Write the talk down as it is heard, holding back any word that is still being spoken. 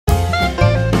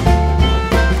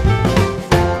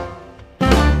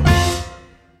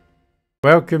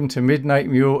Welcome to Midnight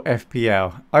Mule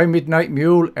FPL. I'm Midnight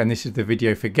Mule and this is the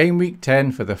video for Game Week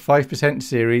 10 for the 5%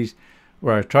 series,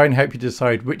 where I try and help you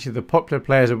decide which of the popular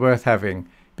players are worth having,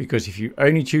 because if you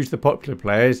only choose the popular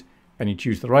players and you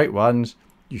choose the right ones,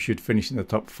 you should finish in the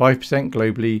top 5%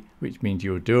 globally, which means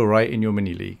you'll do alright in your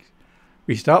mini leagues.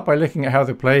 We start by looking at how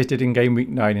the players did in Game Week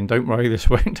 9, and don't worry, this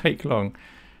won't take long.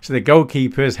 So the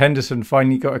goalkeepers, Henderson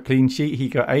finally got a clean sheet, he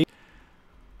got 8,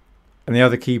 and the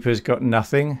other keepers got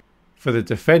nothing. For the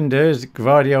defenders,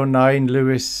 Gvardiol 9,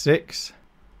 Lewis 6.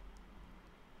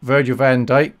 Virgil van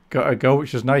Dijk got a goal,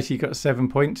 which was nice. He got 7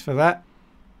 points for that.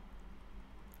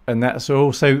 And that's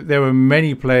all. So there were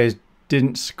many players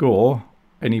didn't score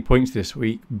any points this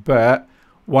week, but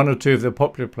one or two of the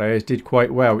popular players did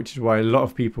quite well, which is why a lot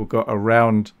of people got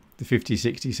around the 50,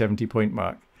 60, 70 point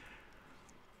mark.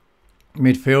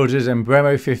 Midfielders,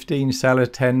 Embremo 15, Salah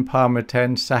 10, Palmer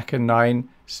 10, Saka 9,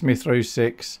 Smith Rowe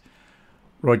 6.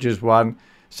 Rogers 1.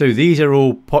 So these are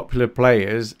all popular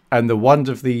players, and the ones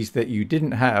of these that you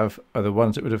didn't have are the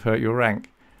ones that would have hurt your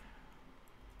rank.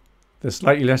 The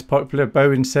slightly less popular,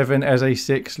 Bowen 7, Eze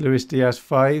 6, Luis Diaz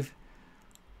 5.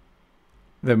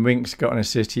 Then Winks got an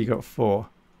assist, he got 4.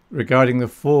 Regarding the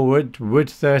forward, Wood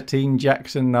 13,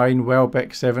 Jackson 9,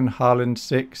 Welbeck 7, Haaland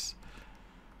 6.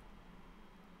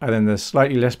 And then the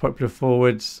slightly less popular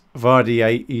forwards, Vardy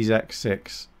 8, Isak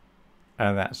 6.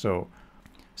 And that's all.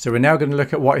 So we're now going to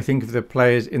look at what I think of the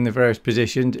players in the various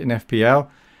positions in FPL.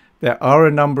 There are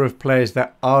a number of players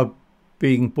that are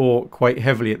being bought quite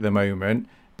heavily at the moment,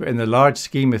 but in the large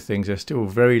scheme of things, they're still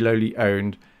very lowly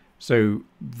owned. So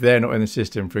they're not in the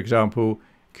system. For example,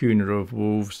 Kuna of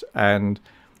Wolves, and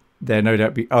there no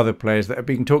doubt be other players that are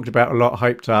being talked about a lot,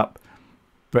 hyped up,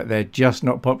 but they're just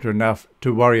not popular enough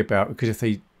to worry about, because if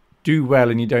they do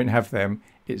well and you don't have them,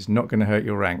 it's not going to hurt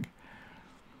your rank.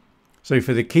 So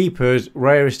for the keepers,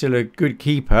 Raya is still a good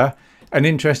keeper. And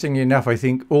interestingly enough, I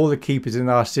think all the keepers in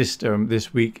our system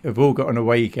this week have all got an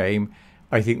away game.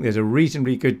 I think there's a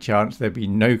reasonably good chance there'll be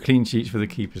no clean sheets for the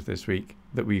keepers this week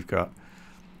that we've got.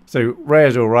 So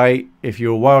Raya's all right. If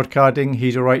you're wildcarding,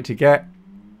 he's all right to get.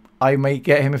 I may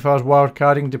get him if I was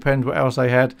wildcarding, depends what else I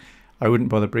had. I wouldn't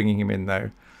bother bringing him in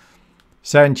though.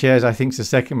 Sanchez, I think, is the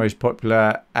second most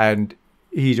popular, and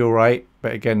he's all right,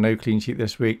 but again, no clean sheet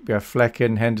this week. We have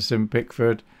Flecken, Henderson,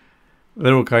 Pickford.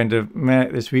 They're all kind of meh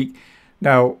this week.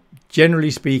 Now,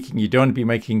 generally speaking, you don't want to be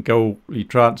making goalie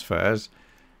transfers,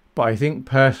 but I think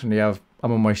personally I'm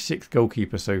on my 6th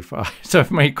goalkeeper so far. So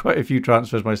I've made quite a few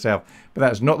transfers myself, but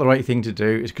that's not the right thing to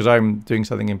do. It's because I'm doing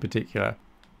something in particular.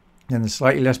 And the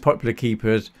slightly less popular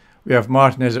keepers, we have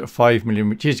Martinez at 5 million,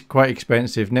 which is quite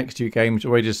expensive. Next 2 games,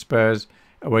 away to Spurs,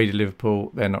 away to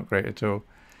Liverpool. They're not great at all.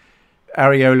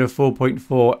 Areola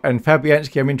 4.4, and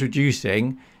Fabianski I'm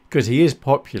introducing because he is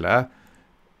popular,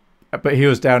 but he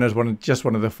was down as just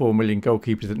one of the 4 million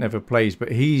goalkeepers that never plays.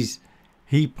 But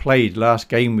he played last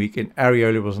game week and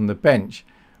Areola was on the bench,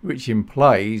 which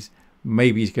implies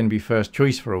maybe he's going to be first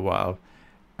choice for a while.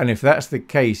 And if that's the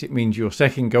case, it means your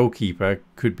second goalkeeper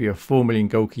could be a 4 million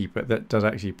goalkeeper that does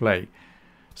actually play.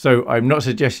 So I'm not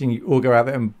suggesting you all go out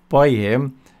there and buy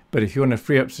him, but if you want to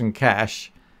free up some cash,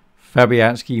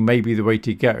 Fabianski may be the way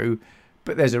to go,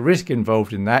 but there's a risk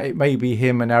involved in that. It may be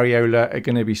him and Areola are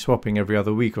going to be swapping every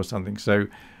other week or something. So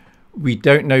we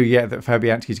don't know yet that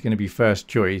Fabianski is going to be first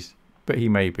choice, but he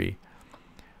may be.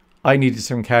 I needed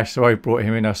some cash, so I brought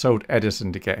him in. I sold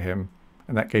Edison to get him,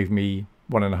 and that gave me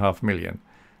 1.5 million.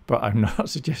 But I'm not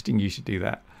suggesting you should do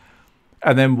that.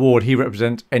 And then Ward, he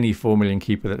represents any 4 million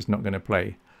keeper that's not going to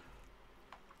play.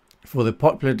 For the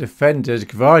popular defenders,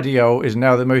 Gvardiol is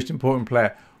now the most important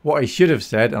player. What I should have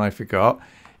said, and I forgot,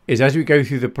 is as we go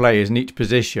through the players in each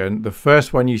position, the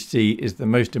first one you see is the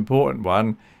most important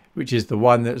one, which is the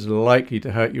one that's likely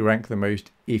to hurt your rank the most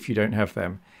if you don't have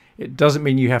them. It doesn't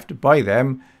mean you have to buy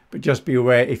them, but just be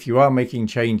aware if you are making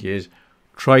changes,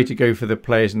 try to go for the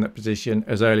players in that position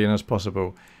as early as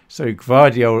possible. So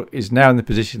Gvardiol is now in the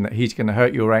position that he's going to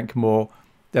hurt your rank more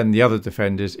than the other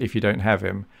defenders if you don't have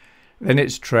him. Then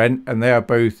it's Trent, and they are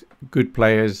both good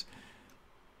players.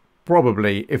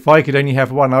 Probably, if I could only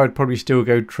have one, I would probably still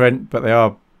go Trent, but they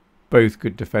are both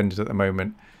good defenders at the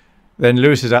moment. Then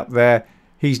Lewis is up there.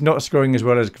 He's not scoring as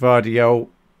well as Gvardiol,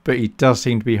 but he does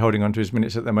seem to be holding on to his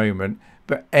minutes at the moment.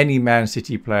 But any Man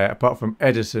City player, apart from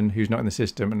Edison, who's not in the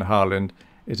system, and Haaland,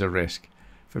 is a risk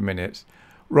for minutes.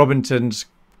 Robinson's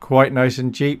quite nice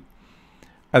and cheap.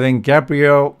 And then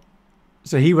Gabriel,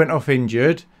 so he went off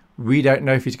injured. We don't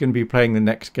know if he's going to be playing the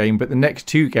next game, but the next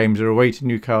 2 games are away to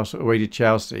Newcastle, away to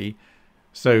Chelsea.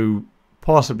 So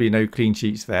possibly no clean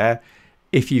sheets there.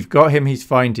 If you've got him, he's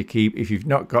fine to keep. If you've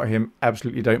not got him,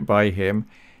 absolutely don't buy him.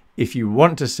 If you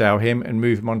want to sell him and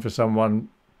move him on for someone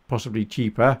possibly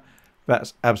cheaper,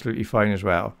 that's absolutely fine as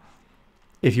well.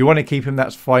 If you want to keep him,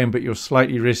 that's fine, but you're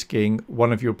slightly risking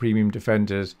one of your premium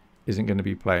defenders isn't going to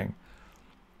be playing.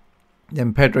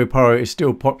 Then Pedro Porro is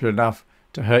still popular enough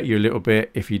to hurt you a little bit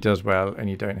if he does well and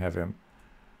you don't have him.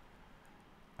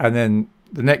 And then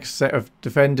the next set of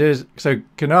defenders. So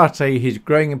Konate, he's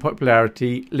growing in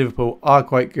popularity. Liverpool are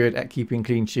quite good at keeping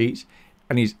clean sheets,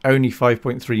 and he's only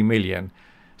 5.3 million.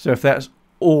 So if that's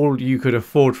all you could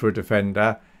afford for a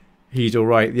defender, he's all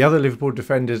right. The other Liverpool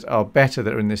defenders are better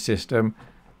that are in this system,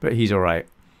 but he's all right.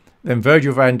 Then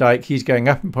Virgil van Dijk, he's going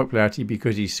up in popularity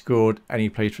because he's scored and he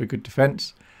plays for a good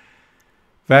defence.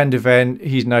 Van de Ven,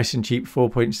 he's nice and cheap,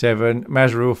 4.7.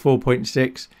 Mazraoui,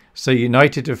 4.6. So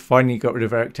United have finally got rid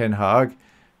of Erik ten Hag.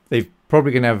 They're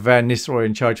probably going to have Van Nistelrooy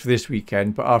in charge for this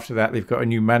weekend, but after that they've got a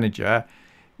new manager.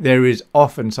 There is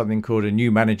often something called a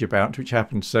new manager bounce, which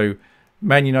happens. So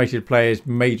Man United players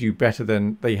may do better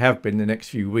than they have been the next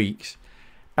few weeks,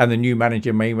 and the new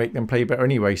manager may make them play better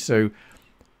anyway. So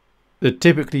the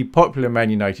typically popular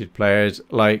Man United players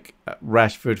like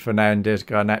Rashford, Fernandes,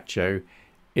 Garnacho,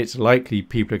 it's likely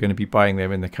people are going to be buying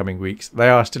them in the coming weeks. They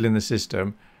are still in the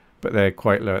system, but they're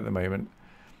quite low at the moment.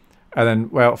 And then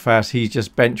Wout Faes, he's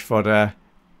just bench fodder.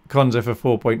 Konsa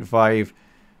for 4.5.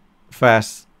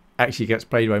 Faes actually gets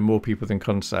played by more people than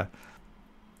Konsa.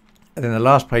 And then the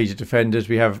last page of defenders,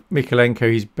 we have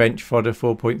Mikalenko, he's bench fodder,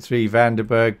 4.3. Van der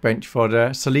Berg, bench fodder.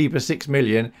 Saliba, 6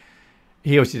 million.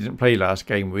 He obviously didn't play last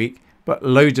game week, but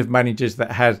loads of managers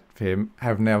that had him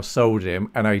have now sold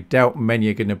him, and I doubt many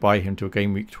are going to buy him till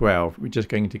game week 12. We're just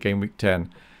going into game week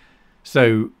 10.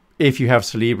 So if you have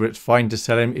Saliba, it's fine to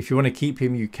sell him. If you want to keep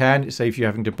him, you can. It saves you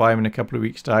having to buy him in a couple of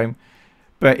weeks' time.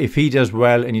 But if he does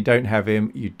well and you don't have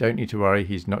him, you don't need to worry.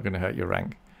 He's not going to hurt your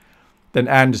rank. Then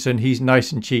Anderson, he's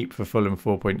nice and cheap for Fulham,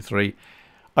 4.3.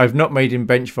 I've not made him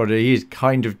bench fodder. He is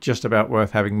kind of just about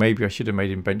worth having. Maybe I should have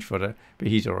made him bench fodder, but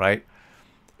he's all right.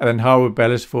 And then Harwood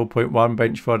Bellis, 4.1,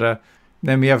 bench fodder.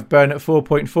 Then we have Burn at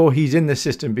 4.4. He's in the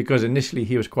system because initially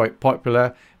he was quite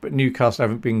popular, but Newcastle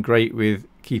haven't been great with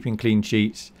keeping clean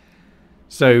sheets.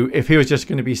 So if he was just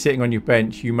going to be sitting on your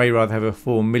bench, you may rather have a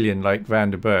 4 million like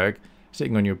Van der Berg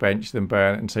sitting on your bench than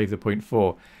Burn and save the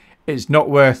 0.4. It's not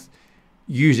worth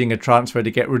using a transfer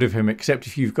to get rid of him, except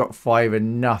if you've got 5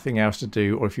 and nothing else to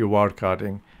do, or if you're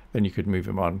wildcarding, then you could move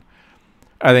him on.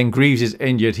 And then Greaves is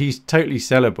injured. He's totally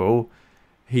sellable.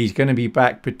 He's going to be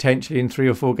back potentially in 3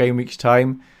 or 4 game weeks'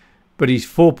 time, but he's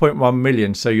 4.1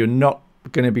 million, so you're not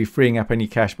going to be freeing up any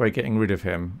cash by getting rid of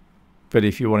him. But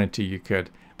if you wanted to, you could.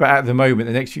 But at the moment,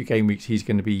 the next few game weeks, he's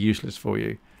going to be useless for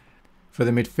you. For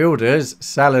the midfielders,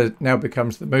 Salah now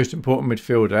becomes the most important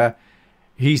midfielder.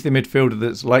 He's the midfielder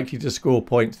that's likely to score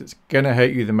points, that's going to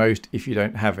hurt you the most if you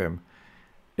don't have him.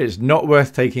 It's not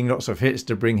worth taking lots of hits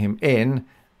to bring him in,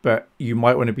 but you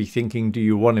might want to be thinking, do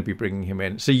you want to be bringing him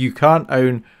in? So you can't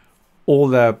own all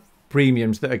the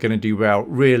premiums that are going to do well.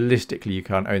 Realistically, you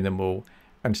can't own them all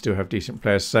and still have decent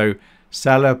players. So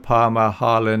Salah, Palmer,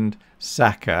 Haaland,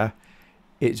 Saka,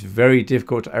 it's very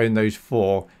difficult to own those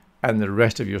 4 and the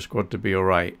rest of your squad to be all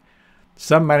right.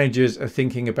 Some managers are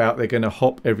thinking about they're going to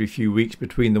hop every few weeks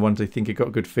between the ones they think have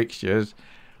got good fixtures.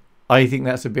 I think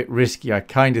that's a bit risky. I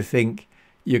kind of think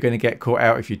you're going to get caught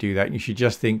out if you do that. You should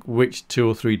just think, which 2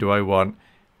 or 3 do I want,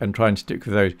 and try and stick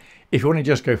with those. If you want to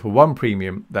just go for one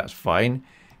premium, that's fine.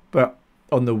 But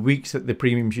on the weeks that the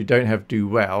premiums you don't have do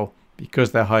well,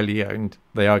 because they're highly owned,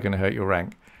 they are going to hurt your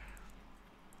rank.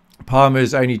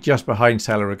 Palmer's only just behind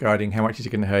Salah regarding how much he's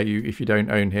going to hurt you if you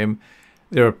don't own him.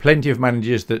 There are plenty of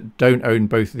managers that don't own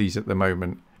both of these at the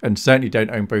moment, and certainly don't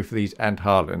own both of these and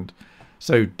Haaland.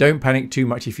 So don't panic too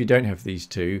much if you don't have these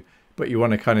 2, but you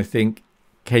want to kind of think,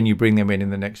 can you bring them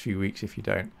in the next few weeks if you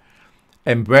don't?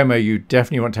 Mbeumo, you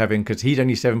definitely want to have in because he's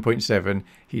only 7.7.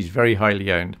 He's very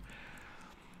highly owned.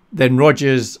 Then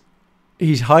Rodgers,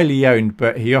 he's highly owned,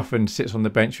 but he often sits on the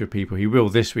bench for people. He will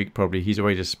this week probably. He's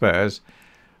away to Spurs.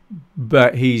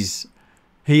 But he is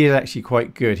actually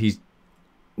quite good. He's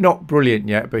not brilliant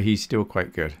yet, but he's still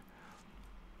quite good.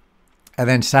 And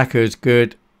then Saka's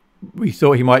good. We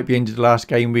thought he might be injured last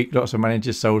game week. Lots of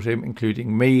managers sold him,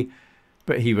 including me.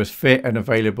 But he was fit and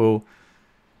available.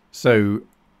 So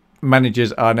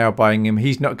managers are now buying him.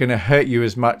 He's not going to hurt you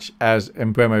as much as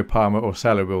Mbeumo, Palmer or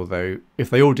Salah will, though. If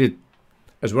they all did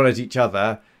as well as each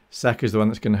other, Saka's the one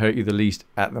that's going to hurt you the least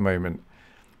at the moment.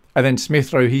 And then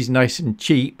Smith Rowe, he's nice and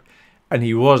cheap. And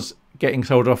he was getting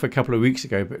sold off a couple of weeks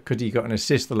ago, but because he got an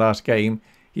assist the last game,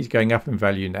 he's going up in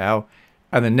value now.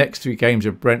 And the next 3 games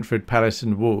are Brentford, Palace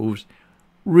and Wolves.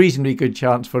 Reasonably good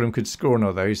chance Fulham could score on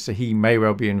all those, so he may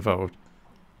well be involved.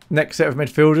 Next set of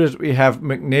midfielders, we have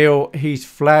McNeil. He's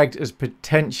flagged as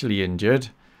potentially injured,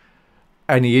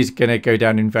 and he is going to go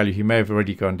down in value. He may have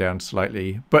already gone down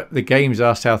slightly, but the games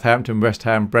are Southampton, West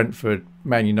Ham, Brentford,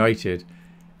 Man United.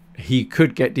 He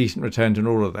could get decent returns on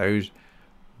all of those,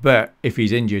 but if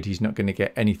he's injured, he's not going to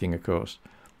get anything, of course.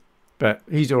 But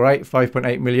he's all right,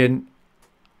 5.8 million.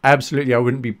 Absolutely, I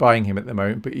wouldn't be buying him at the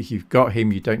moment, but if you've got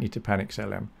him, you don't need to panic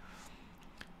sell him.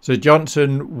 So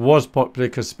Johnson was popular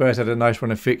because Spurs had a nice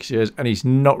run of fixtures and he's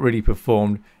not really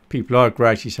performed. People are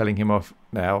gradually selling him off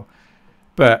now.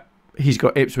 But he's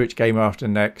got Ipswich game after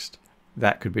next.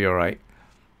 That could be all right.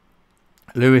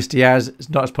 Luis Diaz is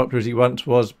not as popular as he once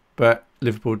was, but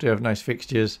Liverpool do have nice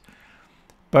fixtures.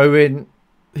 Bowen,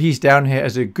 he's down here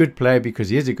as a good player because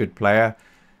he is a good player.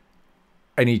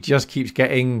 And he just keeps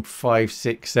getting 5,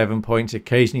 6, 7 points.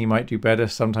 Occasionally he might do better.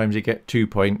 Sometimes he get 2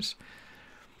 points.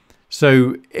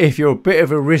 So if you're a bit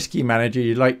of a risky manager,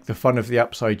 you like the fun of the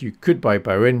upside, you could buy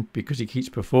Bowen because he keeps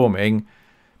performing,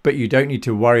 but you don't need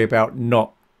to worry about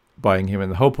not buying him. And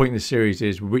the whole point of the series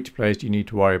is which players do you need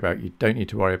to worry about? You don't need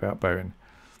to worry about Bowen.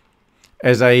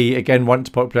 As again, once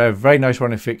popular, very nice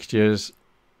run of fixtures.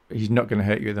 He's not going to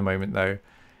hurt you at the moment though.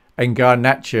 And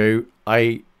Garnacho,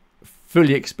 I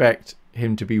fully expect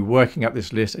him to be working up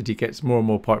this list as he gets more and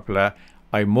more popular.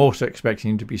 I'm also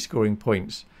expecting him to be scoring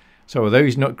points. So although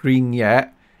he's not green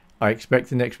yet, I expect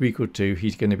the next week or two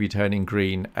he's going to be turning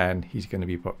green and he's going to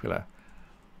be popular.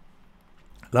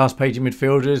 Last page of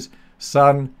midfielders,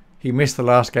 Son. He missed the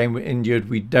last game, injured.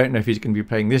 We don't know if he's going to be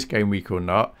playing this game week or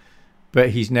not, but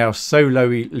he's now so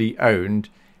lowly owned.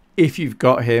 If you've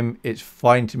got him, it's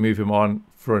fine to move him on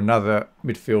for another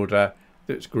midfielder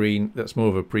that's green, that's more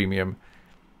of a premium.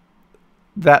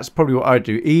 That's probably what I'd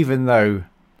do, even though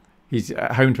he's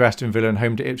at home to Aston Villa and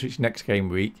home to Ipswich next game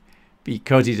week.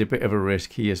 Because he's a bit of a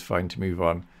risk, he is fine to move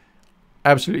on.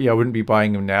 Absolutely, I wouldn't be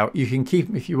buying him now. You can keep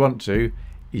him if you want to.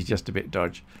 He's just a bit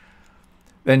dodge.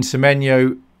 Then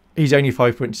Semenyo, he's only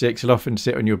 5.6. He'll often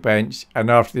sit on your bench.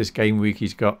 And after this game week,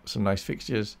 he's got some nice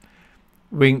fixtures.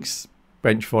 Winks,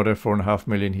 bench fodder, 4.5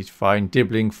 million. He's fine.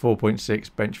 Dibbling,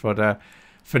 4.6, bench fodder.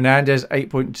 Fernandez,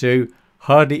 8.2.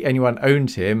 Hardly anyone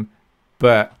owns him.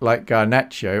 But like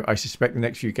Garnacho, I suspect the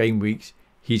next few game weeks,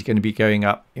 he's going to be going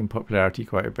up in popularity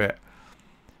quite a bit.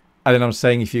 And then I'm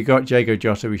saying if you've got Diego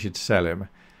Jota, we should sell him.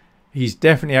 He's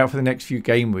definitely out for the next few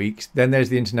game weeks. Then there's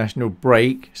the international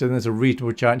break. So then there's a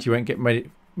reasonable chance you won't get many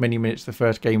minutes the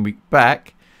first game week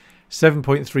back.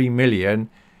 7.3 million.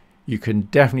 You can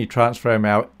definitely transfer him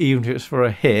out, even if it's for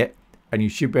a hit. And you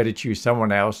should be able to choose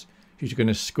someone else who's going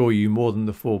to score you more than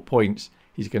the 4 points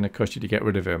he's going to cost you to get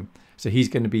rid of him. So he's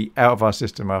going to be out of our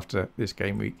system after this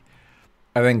game week.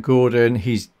 And then Gordon,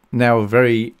 he's now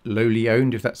very lowly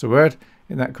owned, if that's a word,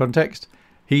 in that context.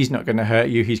 He's not going to hurt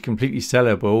you. He's completely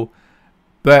sellable.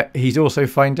 But he's also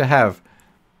fine to have.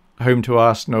 Home to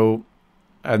Arsenal,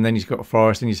 and then he's got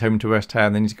Forest, and he's home to West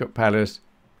Ham, then he's got Palace.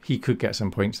 He could get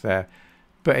some points there.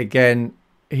 But again,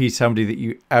 he's somebody that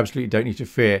you absolutely don't need to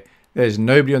fear. There's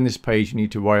nobody on this page you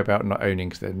need to worry about not owning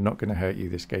because they're not going to hurt you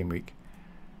this game week.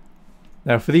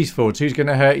 Now, for these forwards, who's going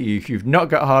to hurt you? If you've not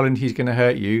got Haaland, he's going to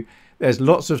hurt you. There's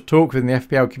lots of talk within the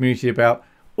FPL community about,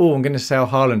 oh, I'm going to sell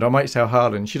Haaland. I might sell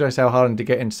Haaland. Should I sell Haaland to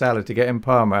get in Salah, to get in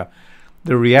Palmer?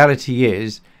 The reality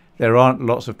is there aren't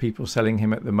lots of people selling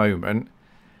him at the moment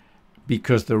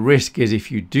because the risk is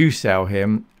if you do sell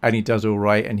him and he does all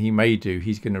right, and he may do,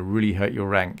 he's going to really hurt your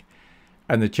rank.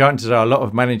 And the chances are a lot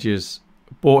of managers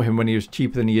bought him when he was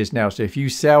cheaper than he is now. So if you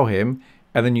sell him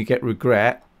and then you get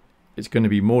regret, it's going to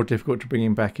be more difficult to bring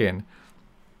him back in.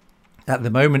 At the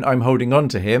moment, I'm holding on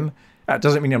to him. That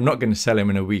doesn't mean I'm not going to sell him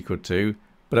in a week or two.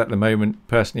 But at the moment,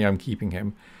 personally, I'm keeping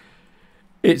him.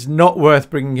 It's not worth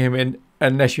bringing him in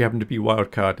unless you happen to be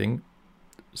wildcarding.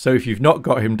 So if you've not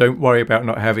got him, don't worry about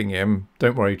not having him.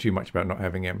 Don't worry too much about not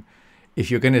having him. If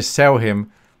you're going to sell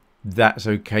him, that's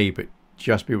okay. But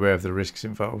just beware of the risks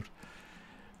involved.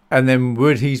 And then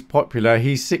Wood, he's popular.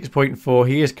 He's 6.4.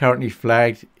 He is currently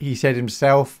flagged. He said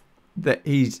himself that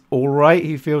he's all right.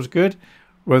 He feels good.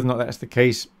 Whether or not that's the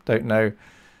case, don't know.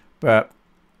 But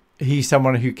he's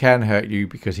someone who can hurt you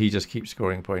because he just keeps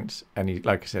scoring points. And he,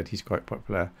 like I said, he's quite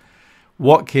popular.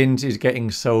 Watkins is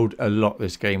getting sold a lot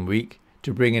this game week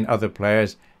to bring in other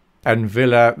players. And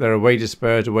Villa, they're away to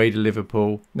Spurs, away to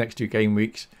Liverpool, next 2 game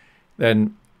weeks.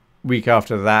 Then week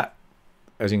after that,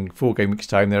 as in 4 game weeks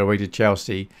time, they're away to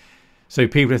Chelsea. So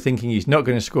people are thinking he's not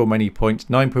going to score many points.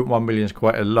 9.1 million is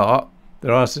quite a lot.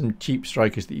 There are some cheap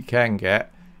strikers that you can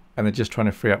get, and they're just trying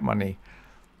to free up money.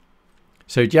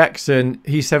 So Jackson,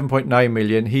 he's 7.9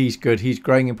 million. He's good. He's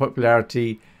growing in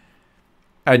popularity.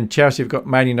 And Chelsea have got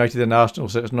Man United and Arsenal,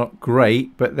 so it's not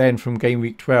great. But then from game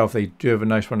week 12, they do have a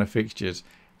nice run of fixtures.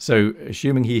 So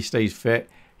assuming he stays fit,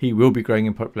 he will be growing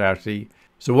in popularity.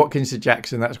 So Watkins to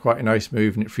Jackson, that's quite a nice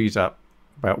move, and it frees up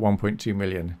about 1.2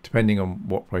 million, depending on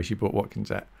what price you bought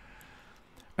Watkins at.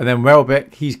 And then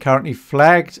Welbeck, he's currently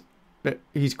flagged, but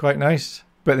he's quite nice.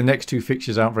 But the next two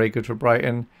fixtures aren't very good for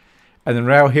Brighton. And then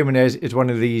Raul Jimenez is one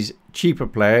of these cheaper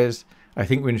players. I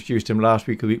think we introduced him last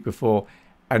week or the week before,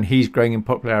 and he's growing in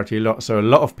popularity a lot. So a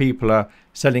lot of people are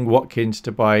selling Watkins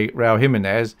to buy Raul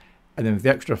Jimenez, and then with the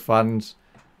extra funds,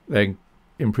 they're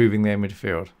improving their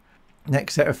midfield.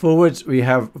 Next set of forwards, we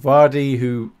have Vardy,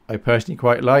 who I personally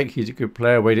quite like. He's a good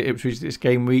player, away to Ipswich this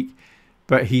game week,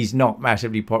 but he's not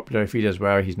massively popular. If he does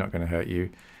well, he's not going to hurt you.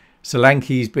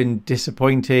 Solanke's been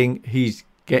disappointing. He's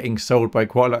getting sold by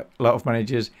quite a lot of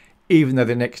managers, even though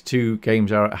the next two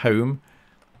games are at home.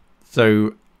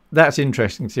 So that's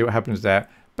interesting to see what happens there.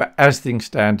 But as things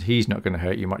stand, he's not going to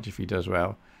hurt you much if he does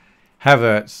well.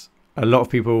 Havertz, a lot of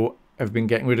people have been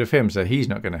getting rid of him, so he's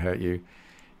not going to hurt you.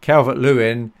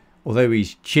 Calvert-Lewin, although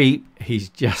he's cheap, he's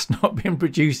just not been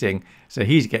producing, so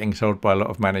he's getting sold by a lot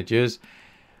of managers.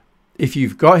 If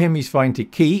you've got him, he's fine to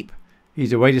keep.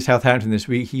 He's away to Southampton this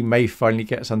week. He may finally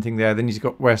get something there. Then he's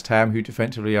got West Ham, who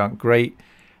defensively aren't great.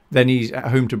 Then he's at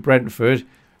home to Brentford,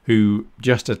 who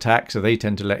just attack, so they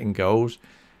tend to let in goals.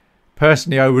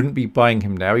 Personally, I wouldn't be buying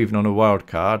him now, even on a wild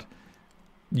card.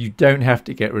 You don't have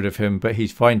to get rid of him, but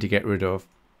he's fine to get rid of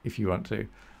if you want to.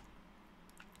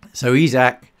 So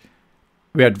Isak,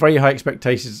 we had very high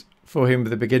expectations for him at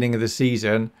the beginning of the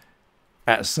season.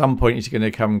 At some point, he's going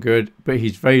to come good, but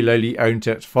he's very lowly owned,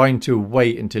 so it's fine to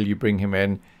wait until you bring him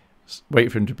in.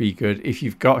 Wait for him to be good. If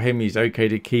you've got him, he's okay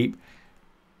to keep,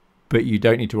 but you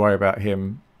don't need to worry about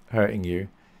him hurting you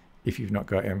if you've not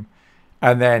got him.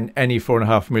 And then any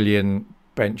 4.5 million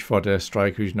bench fodder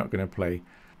striker who's not going to play.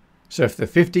 So if the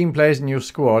 15 players in your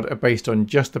squad are based on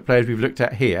just the players we've looked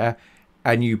at here,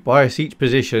 and you bias each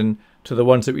position to the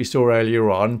ones that we saw earlier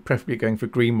on, preferably going for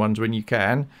green ones when you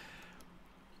can,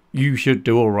 you should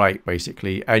do all right,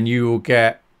 basically. And you will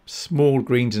get small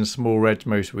greens and small reds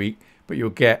most week, but you'll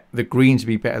get the greens to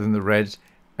be better than the reds,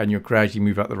 and you'll gradually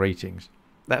move up the ratings.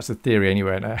 That's the theory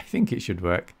anyway, and I think it should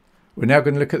work. We're now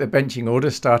going to look at the benching order,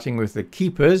 starting with the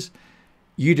keepers.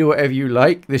 You do whatever you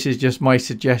like. This is just my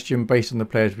suggestion based on the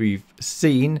players we've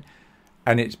seen,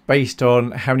 and it's based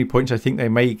on how many points I think they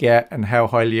may get and how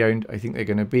highly owned I think they're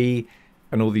going to be,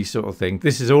 and all these sort of things.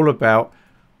 This is all about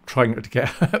trying not to get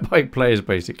hurt by players,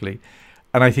 basically.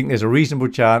 And I think there's a reasonable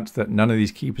chance that none of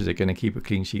these keepers are going to keep a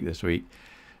clean sheet this week.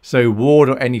 So Ward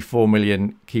or any 4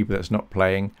 million keeper that's not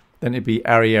playing, then it'd be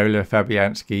Areola,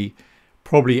 Fabianski.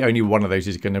 Probably only one of those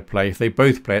is going to play. If they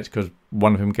both play, it's because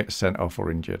one of them gets sent off or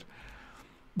injured.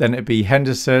 Then it'd be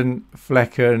Henderson,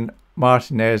 Flecken,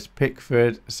 Martinez,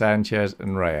 Pickford, Sanchez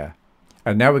and Raya.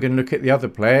 And now we're going to look at the other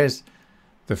players.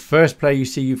 The first player you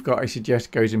see you've got, I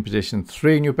suggest, goes in position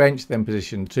 3 in your bench, then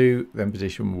position 2, then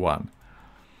position 1.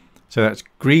 So that's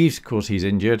Greaves, of course he's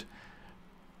injured.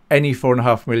 Any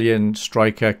 4.5 million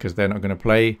striker, because they're not going to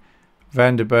play.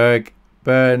 Van der Berg,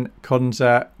 Byrne,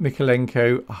 Konza,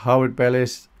 Mikalenko, Harwood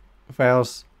Bellis,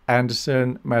 Vals,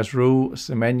 Anderson, Mazrul,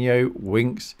 Semenyo,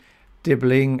 Winks,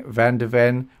 Dibbling, Van der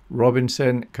Ven,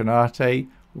 Robinson, Konate,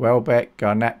 Welbeck,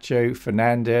 Garnacho,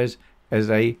 Fernandez,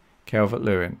 Eze,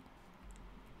 Calvert-Lewin.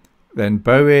 Then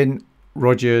Bowen,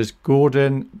 Rogers,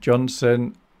 Gordon,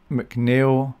 Johnson,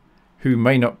 McNeil, who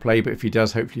may not play, but if he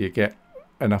does, hopefully you get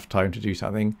enough time to do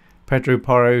something. Pedro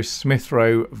Porro, Smith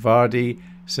Rowe, Vardy,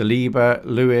 Saliba,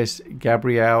 Lewis,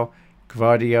 Gabriel,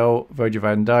 Gvardiol, Virgil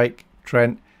van Dijk,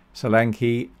 Trent,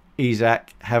 Solanke,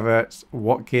 Isak, Havertz,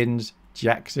 Watkins,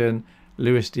 Jackson,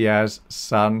 Luis Diaz,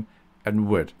 Son and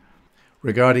Wood.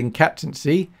 Regarding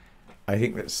captaincy, I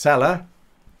think that Salah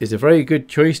is a very good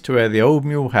choice to wear the old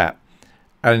Mule hat.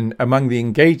 And among the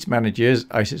engaged managers,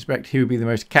 I suspect he will be the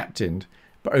most captained.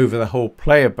 But over the whole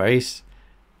player base,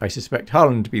 I suspect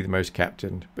Haaland to be the most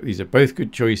captained. But these are both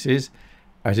good choices,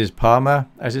 as is Palmer,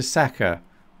 as is Saka.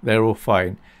 They're all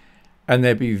fine. And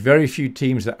there'll be very few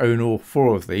teams that own all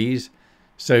 4 of these.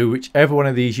 So whichever one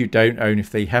of these you don't own, if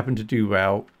they happen to do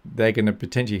well, they're going to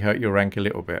potentially hurt your rank a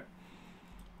little bit.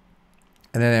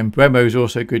 And then Mbeumo is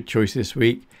also a good choice this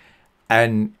week.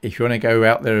 And if you want to go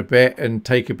out there a bit and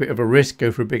take a bit of a risk,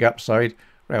 go for a big upside,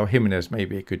 Raul Jimenez may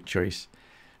be a good choice.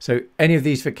 So any of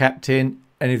these for captain,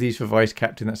 any of these for vice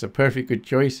captain, that's a perfect good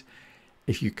choice.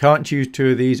 If you can't choose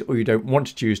 2 of these, or you don't want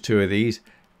to choose 2 of these,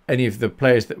 any of the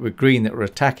players that were green that were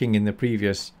attacking in the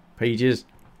previous pages,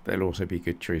 they'll also be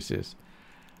good choices.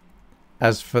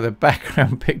 As for the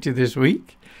background picture this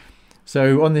week,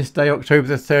 So on this day, October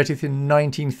the 30th in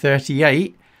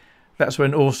 1938, that's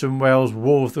when Orson Welles'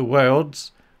 War of the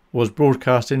Worlds was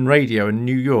broadcast in radio in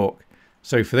New York.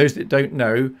 So for those that don't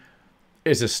know,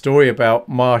 it's a story about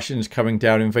Martians coming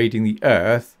down invading the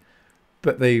Earth,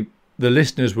 but the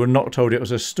listeners were not told it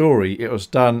was a story. It was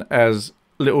done as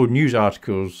little news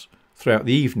articles throughout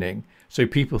the evening, so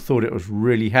people thought it was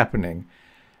really happening.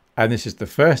 And this is the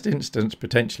first instance,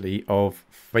 potentially, of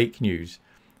fake news.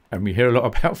 And we hear a lot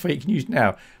about fake news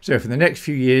now. So if in the next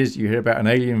few years you hear about an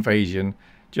alien invasion,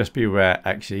 just be aware,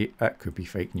 actually, that could be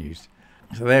fake news.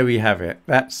 So there we have it.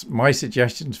 That's my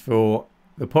suggestions for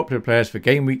the popular players for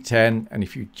Game Week 10. And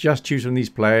if you just choose from these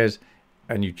players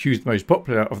and you choose the most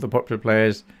popular of the popular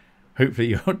players, hopefully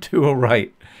you'll do all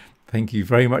right. Thank you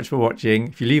very much for watching.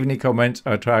 If you leave any comments,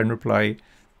 I'll try and reply.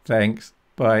 Thanks.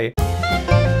 Bye.